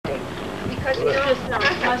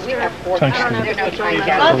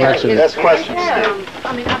That's questions.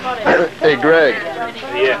 Hey, Greg.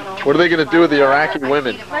 Yeah. What are they going to do with the Iraqi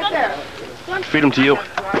women? Feed them to you.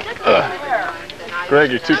 Greg,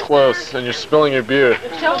 you're too close, and you're spilling your beer.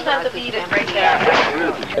 Show them to beat it right there.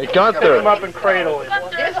 Hey, Gunther. Pick him up and cradle him.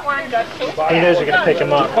 This one. He knows you're gonna pick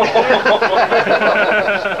him up.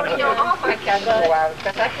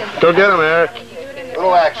 Go get him, Eric.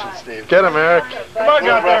 Little action, Steve. Get him, Eric. Come on,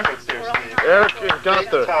 Little Gunther. reference there, Steve. Eric and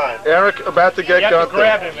Gunther. Time. Eric about to get You have to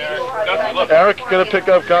grab Gunther. him, Eric. Eric gonna pick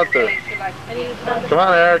up Gunther. Come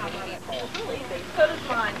on, Eric.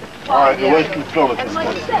 All right, the way can film it this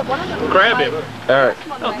one. Grab him. Eric,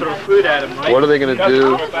 Don't throw food at him, right? what are they gonna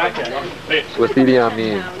do Back at him. with Idi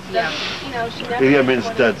Amin? Idi Amin's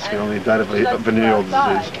dead, Steve. He died of venereal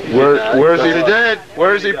disease. Where's he dead?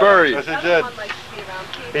 Where's he buried? Yes, he did.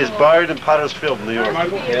 He's buried in Potter's Field, New York.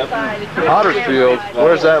 Pottersfield.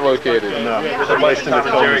 Where's that located? No, the place in the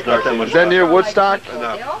film is not that much. Is that near Woodstock?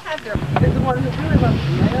 No.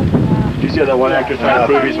 You see that one actor trying to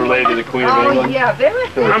prove he's related to the Queen of England? Yeah, very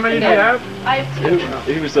How many do you have?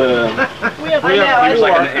 He was like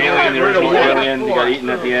an alien, the original alien. He got eaten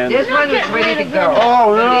at the end. This one is ready to go.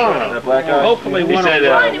 Oh, no. That black guy. Hopefully He one said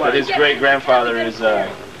of that his great grandfather is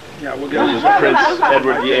was Prince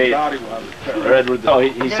Edward VIII. Or Edward. Oh,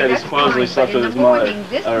 he said he supposedly slept with his mother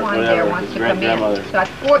This or one there whatever, wants his to come in. grandmother. So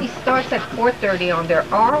at he starts at 4:30 on their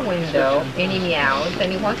R window, and he meows,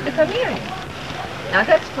 and he wants to come in. Now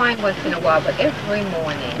that's fine once in a while, but every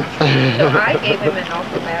morning. So I gave him an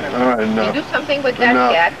ultimatum. All right, no. You do something with that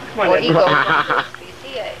No. cat, or he goes.